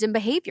attitudes and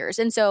behaviors.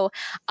 And so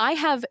I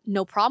have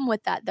no problem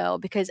with that, though,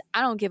 because I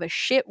don't give a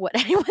shit what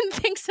anyone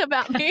thinks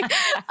about me.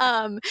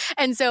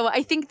 And so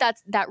I think that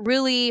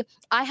really,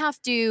 I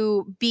have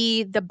to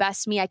be the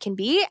best me I can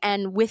be.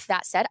 And with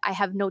that said, I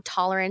have no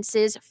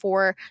tolerances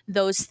for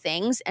those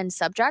things and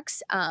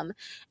subjects.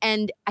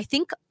 And I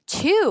think,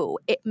 too,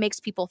 it makes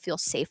people feel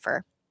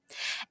safer.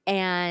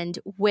 And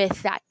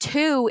with that,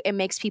 too, it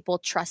makes people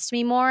trust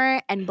me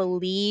more and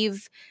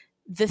believe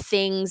the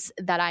things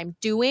that I'm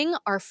doing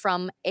are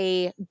from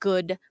a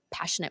good,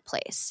 passionate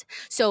place.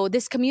 So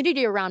this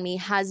community around me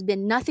has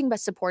been nothing but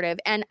supportive.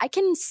 And I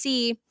can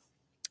see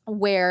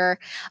where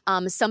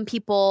some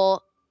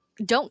people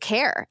don't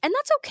care. And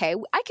that's okay.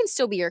 I can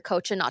still be your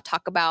coach and not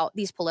talk about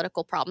these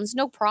political problems.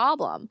 No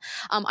problem.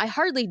 I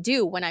hardly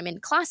do when I'm in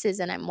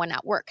classes and when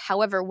at work.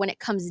 However, when it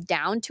comes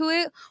down to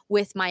it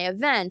with my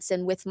events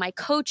and with my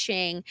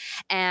coaching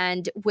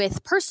and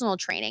with personal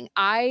training,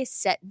 I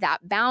set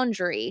that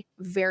boundary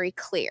very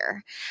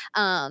clear.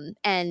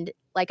 And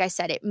like I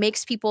said, it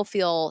makes people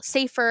feel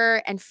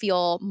safer and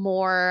feel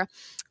more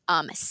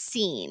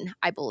seen,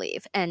 I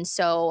believe. And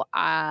so,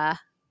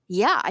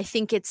 yeah, I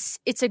think it's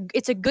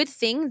a good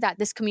thing that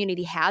this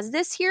community has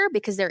this here,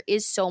 because there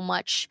is so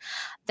much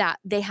that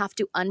they have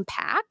to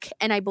unpack.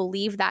 And I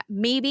believe that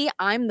maybe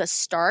I'm the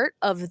start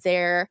of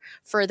their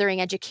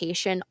furthering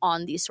education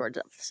on these sorts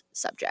of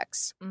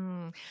subjects.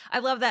 I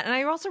love that. And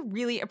I also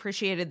really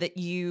appreciated that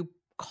you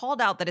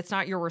called out that it's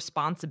not your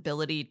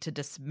responsibility to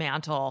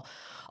dismantle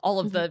all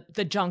of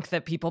the junk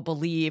that people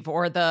believe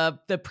or the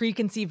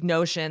preconceived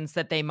notions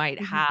that they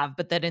might have,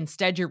 but that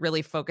instead you're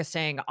really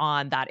focusing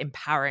on that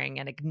empowering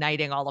and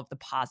igniting all of the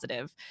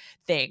positive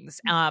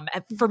things. And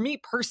for me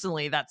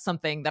personally, that's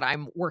something that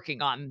I'm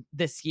working on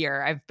this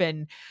year. I've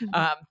been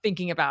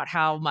thinking about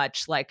how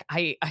much like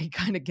I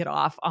kind of get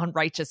off on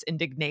righteous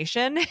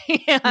indignation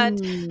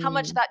and how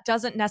much that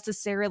doesn't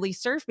necessarily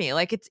serve me.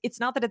 Like it's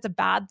not that it's a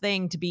bad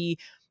thing to be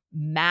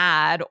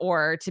mad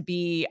or to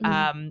be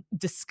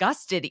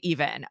disgusted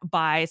even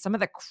by some of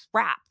the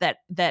crap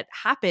that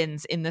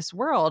happens in this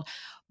world,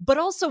 but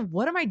also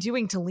what am I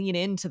doing to lean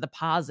into the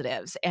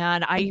positives?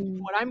 And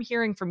what I'm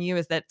hearing from you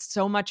is that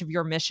so much of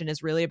your mission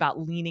is really about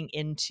leaning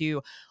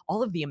into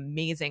all of the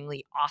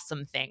amazingly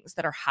awesome things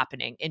that are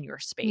happening in your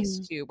space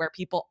too, where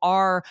people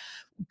are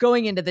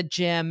going into the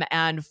gym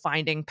and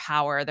finding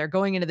power. They're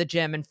going into the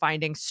gym and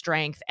finding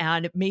strength,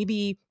 and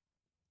maybe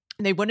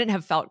they wouldn't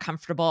have felt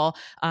comfortable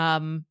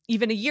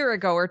even a year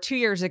ago or 2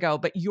 years ago,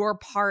 but you're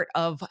part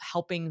of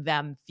helping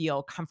them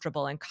feel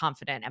comfortable and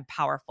confident and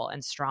powerful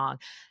and strong.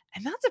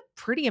 And that's a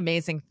pretty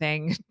amazing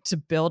thing to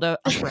build a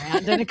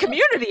brand and a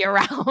community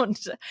around.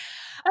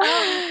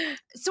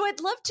 So I'd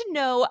love to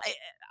know,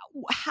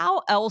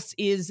 how else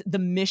is the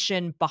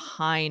mission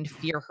behind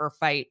Fear Her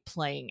Fight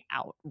playing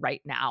out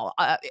right now?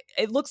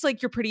 It looks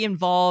like you're pretty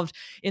involved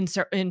in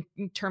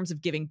terms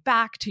of giving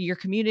back to your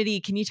community.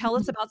 Can you tell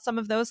us about some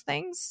of those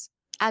things?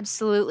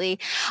 Absolutely.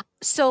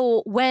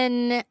 So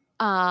when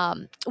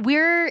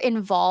we're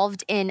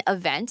involved in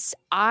events,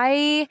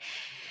 I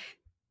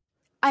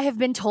have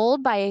been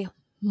told by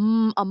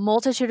a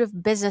multitude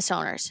of business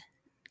owners,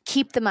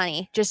 keep the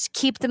money. Just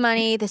keep the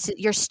money.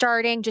 You're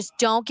starting. Just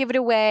don't give it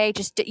away.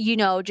 Just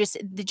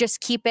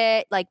keep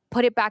it, like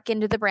put it back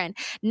into the brand.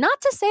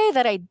 Not to say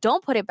that I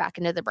don't put it back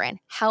into the brand.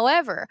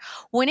 However,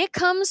 when it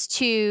comes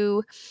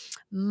to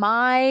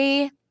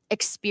my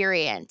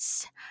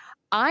experience,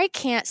 I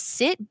can't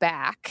sit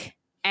back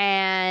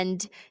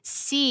and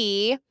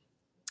see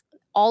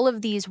all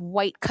of these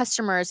white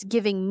customers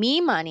giving me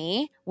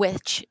money,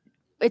 which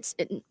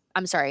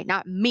I'm sorry,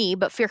 not me,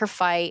 but Fear Her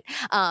Fight,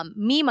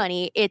 Me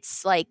Money.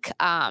 It's like,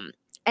 and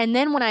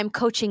then when I'm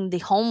coaching the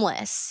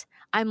homeless,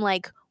 I'm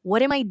like,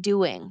 what am I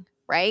doing?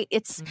 Right?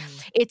 It's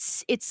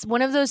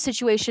one of those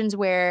situations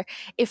where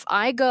if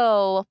I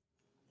go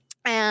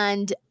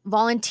and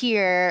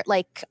volunteer,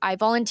 like I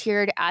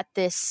volunteered at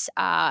this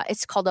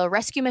it's called a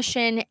rescue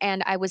mission,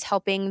 and I was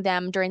helping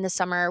them during the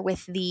summer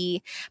with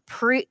the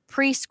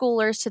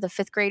preschoolers to the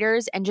fifth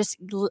graders, and just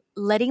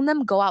letting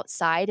them go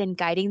outside and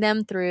guiding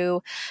them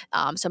through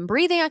some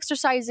breathing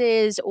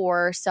exercises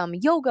or some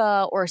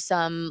yoga or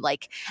some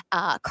like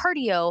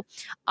cardio.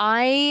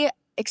 I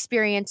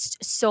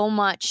experienced so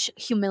much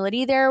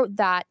humility there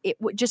that it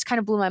just kind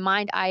of blew my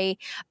mind. I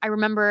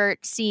remember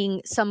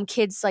seeing some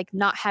kids like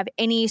not have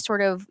any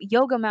sort of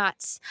yoga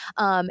mats,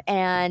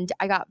 and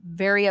I got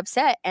very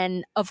upset.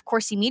 And of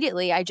course,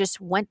 immediately I just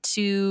went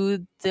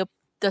to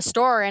the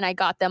store and I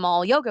got them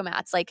all yoga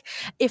mats. Like,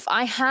 if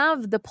I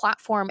have the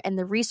platform and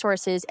the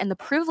resources and the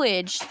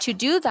privilege to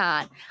do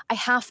that, I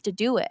have to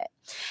do it.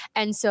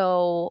 And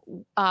so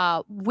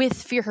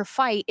with Fear Her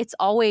Fight, it's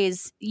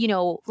always,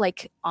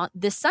 like on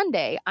this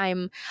Sunday,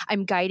 I'm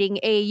guiding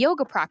a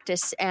yoga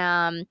practice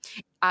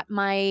at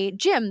my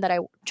gym that I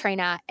train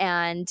at,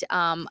 and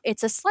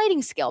it's a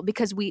sliding scale,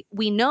 because we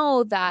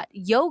know that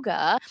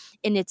yoga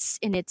in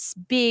its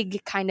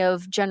big kind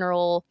of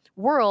general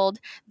world,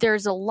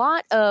 there's a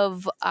lot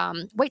of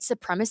white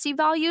supremacy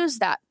values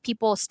that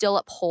people still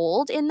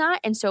uphold in that.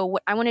 And so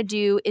what I want to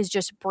do is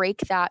just break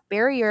that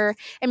barrier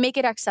and make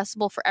it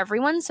accessible for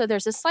everyone. So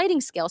there's a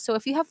sliding scale. So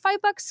if you have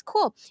 $5,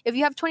 cool. If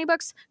you have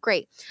 $20,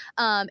 great.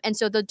 And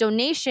so the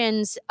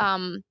donations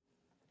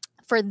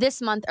for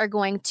this month are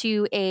going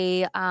to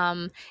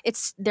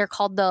they're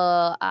called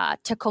the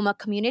Tacoma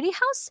Community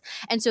House.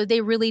 And so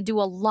they really do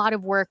a lot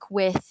of work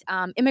with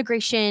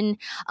immigration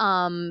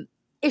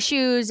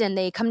issues, and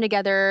they come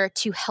together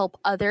to help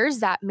others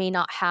that may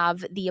not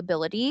have the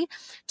ability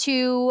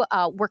to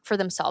work for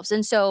themselves.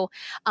 And so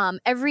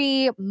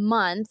every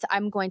month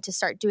I'm going to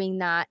start doing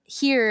that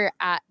here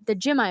at the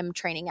gym I'm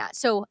training at.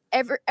 So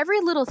every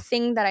little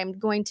thing that I'm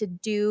going to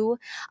do,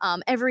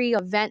 every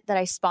event that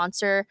I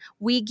sponsor,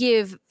 we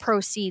give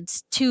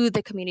proceeds to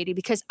the community,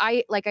 because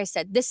like I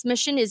said, this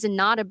mission is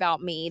not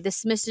about me.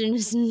 This mission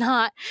is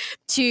not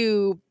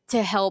to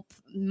help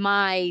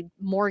my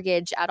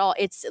mortgage at all.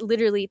 It's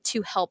literally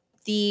to help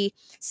the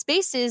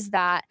spaces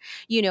that,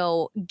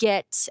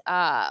 get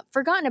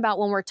forgotten about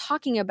when we're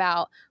talking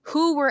about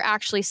who we're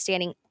actually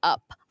standing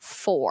up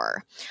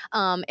for.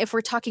 If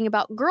we're talking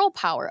about girl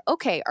power,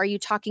 okay, are you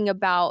talking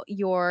about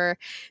your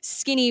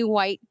skinny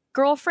white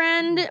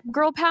girlfriend,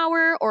 girl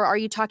power, or are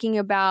you talking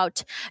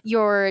about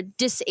your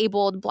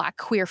disabled Black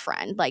queer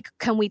friend? Like,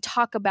 can we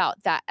talk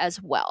about that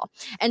as well?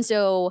 And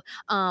so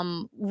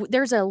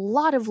there's a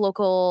lot of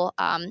local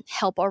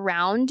help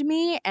around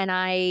me, and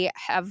I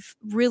have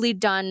really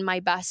done my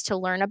best to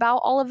learn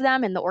about all of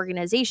them and the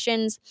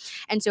organizations.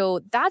 And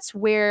so that's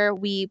where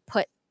we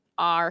put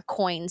our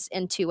coins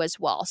into as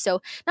well.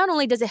 So not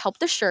only does it help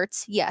the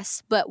shirts,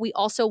 yes, but we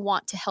also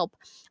want to help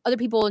other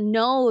people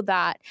know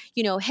that,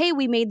 hey,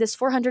 we made this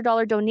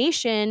 $400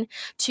 donation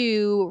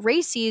to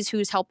Racies,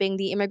 who's helping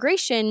the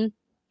immigration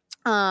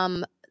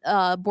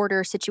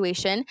border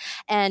situation,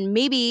 and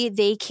maybe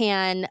they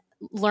can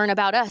learn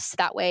about us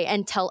that way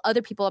and tell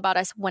other people about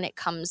us when it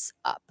comes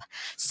up.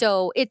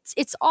 So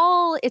it's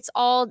all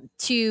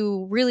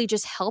to really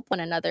just help one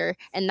another,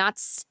 and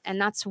that's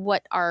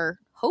what our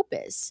hope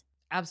is.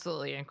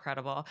 Absolutely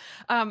incredible.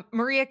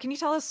 Maria, can you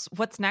tell us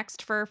what's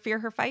next for Fear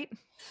Her Fight?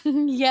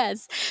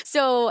 Yes.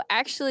 So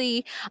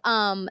actually,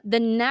 the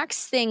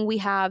next thing we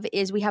have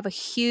is we have a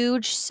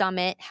huge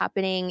summit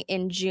happening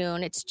in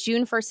June. It's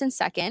June 1st and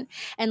 2nd.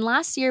 And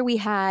last year we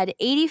had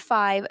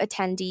 85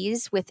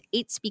 attendees with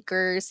 8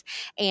 speakers,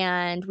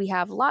 and we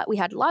had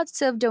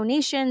lots of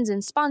donations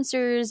and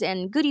sponsors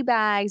and goodie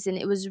bags. And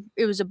it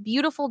was a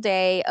beautiful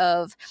day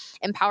of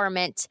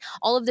empowerment.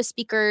 All of the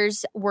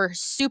speakers were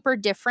super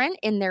different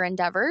in their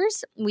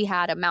endeavors. We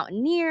had a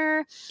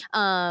mountaineer,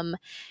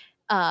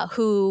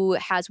 who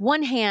has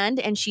one hand,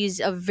 and she's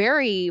a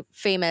very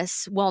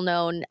famous,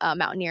 well-known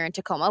mountaineer in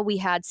Tacoma. We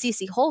had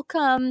Cece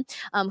Holcomb,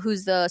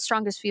 who's the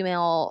strongest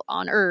female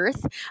on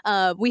earth.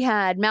 We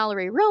had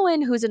Mallory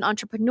Rowan, who's an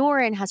entrepreneur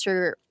and has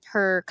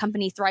her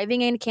company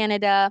Thriving in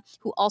Canada,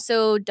 who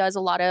also does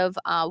a lot of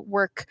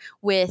work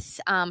with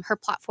her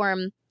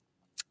platform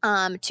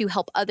to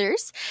help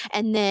others.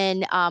 And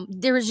then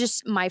there was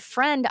just my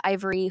friend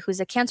Ivory,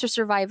 who's a cancer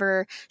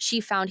survivor. She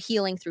found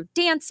healing through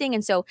dancing.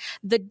 And so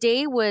the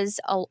day was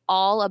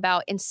all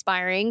about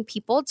inspiring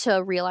people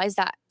to realize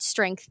that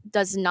strength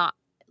does not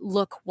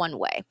look one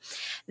way.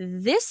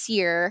 This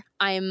year,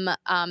 I'm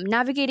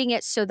navigating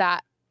it so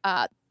that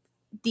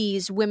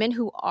these women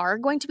who are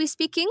going to be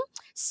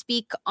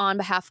speak on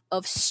behalf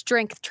of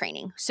strength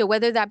training. So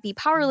whether that be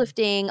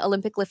powerlifting,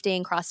 Olympic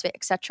lifting, CrossFit,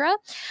 etc.,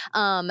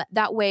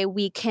 that way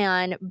we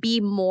can be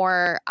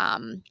more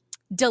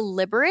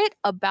deliberate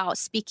about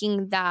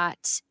speaking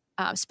that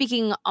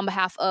speaking on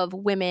behalf of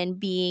women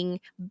being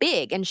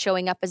big and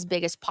showing up as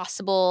big as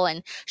possible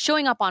and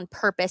showing up on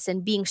purpose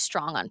and being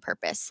strong on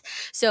purpose.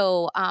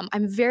 So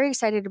I'm very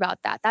excited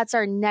about that. That's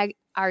our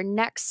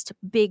next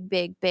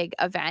big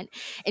event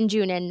in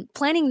June. And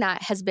planning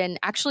that has been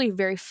actually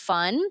very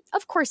fun.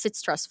 Of course, it's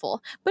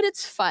stressful, but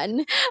it's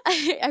fun.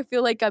 I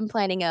feel like I'm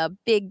planning a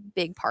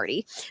big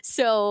party.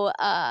 So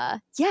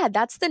yeah,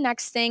 that's the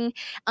next thing.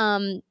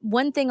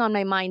 One thing on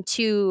my mind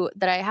too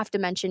that I have to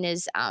mention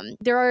is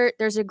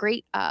there's a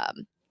great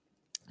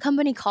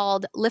company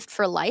called Lift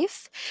for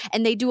Life,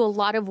 and they do a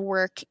lot of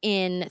work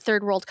in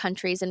third world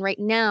countries. And right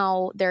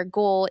now their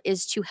goal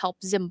is to help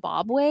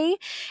Zimbabwe,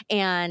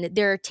 and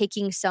they're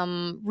taking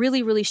some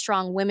really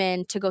strong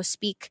women to go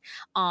speak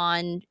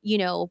on,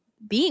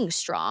 being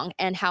strong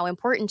and how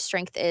important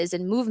strength is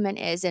and movement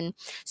is. And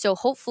so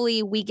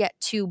hopefully we get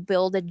to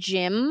build a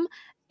gym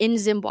in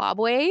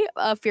Zimbabwe,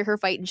 a Fear Her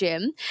Fight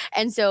gym.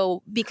 And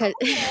so because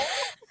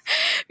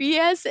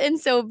yes. And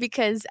so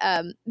because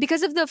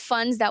of the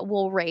funds that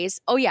we'll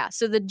raise. Oh yeah.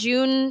 So the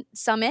June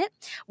summit,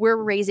 we're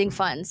raising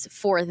funds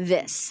for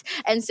this.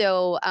 And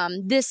so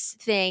this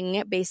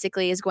thing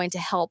basically is going to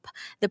help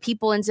the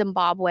people in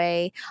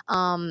Zimbabwe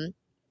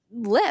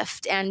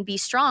lift and be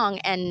strong.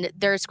 And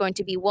there's going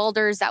to be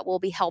welders that will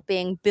be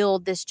helping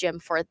build this gym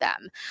for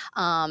them.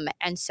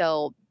 And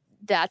so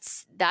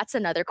that's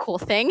another cool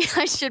thing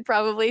I should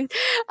probably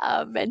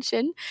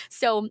mention.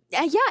 So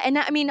yeah. And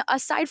I mean,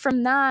 aside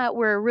from that,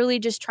 we're really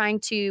just trying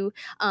to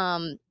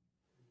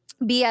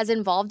be as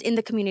involved in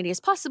the community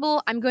as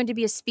possible. I'm going to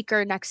be a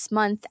speaker next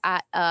month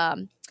at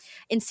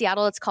in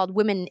Seattle. It's called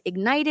Women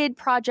Ignited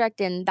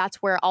Project. And that's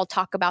where I'll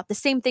talk about the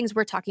same things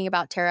we're talking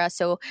about, Tara.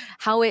 So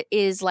how it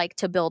is like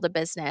to build a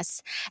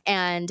business.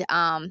 And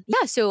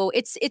so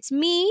it's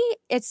me,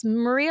 it's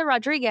Maria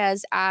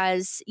Rodriguez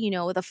as,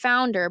 the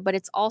founder, but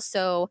it's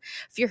also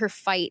Fear Her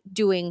Fight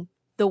doing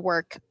the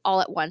work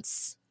all at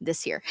once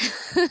this year.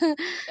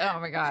 Oh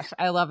my gosh,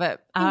 I love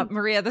it.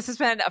 Maria, this has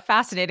been a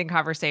fascinating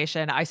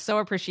conversation. I so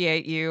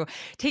appreciate you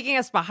taking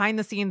us behind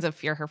the scenes of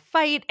Fear Her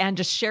Fight and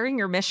just sharing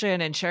your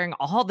mission and sharing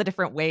all the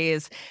different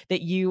ways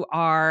that you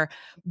are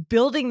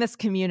building this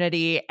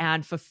community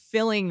and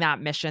fulfilling that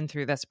mission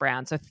through this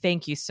brand. So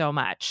thank you so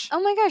much.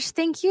 Oh my gosh,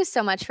 thank you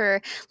so much for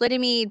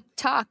letting me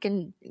talk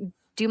and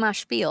do my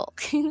spiel.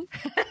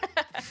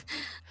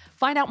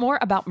 Find out more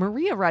about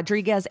Maria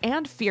Rodriguez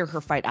and Fear Her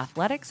Fight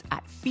Athletics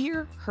at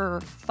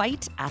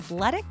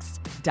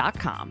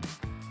fearherfightathletics.com.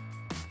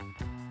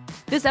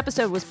 This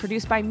episode was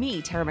produced by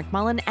me, Tara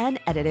McMullen, and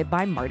edited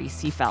by Marty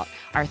Seafelt.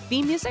 Our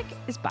theme music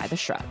is by The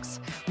Shrugs.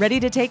 Ready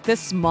to take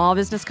this small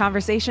business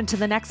conversation to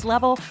the next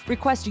level?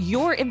 Request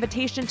your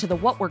invitation to the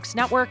What Works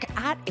Network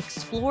at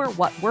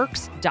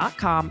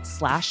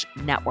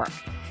explorewhatworks.com/network.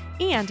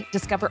 And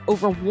discover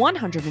over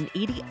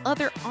 180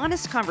 other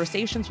honest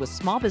conversations with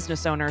small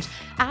business owners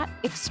at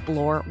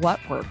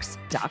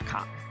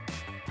explorewhatworks.com.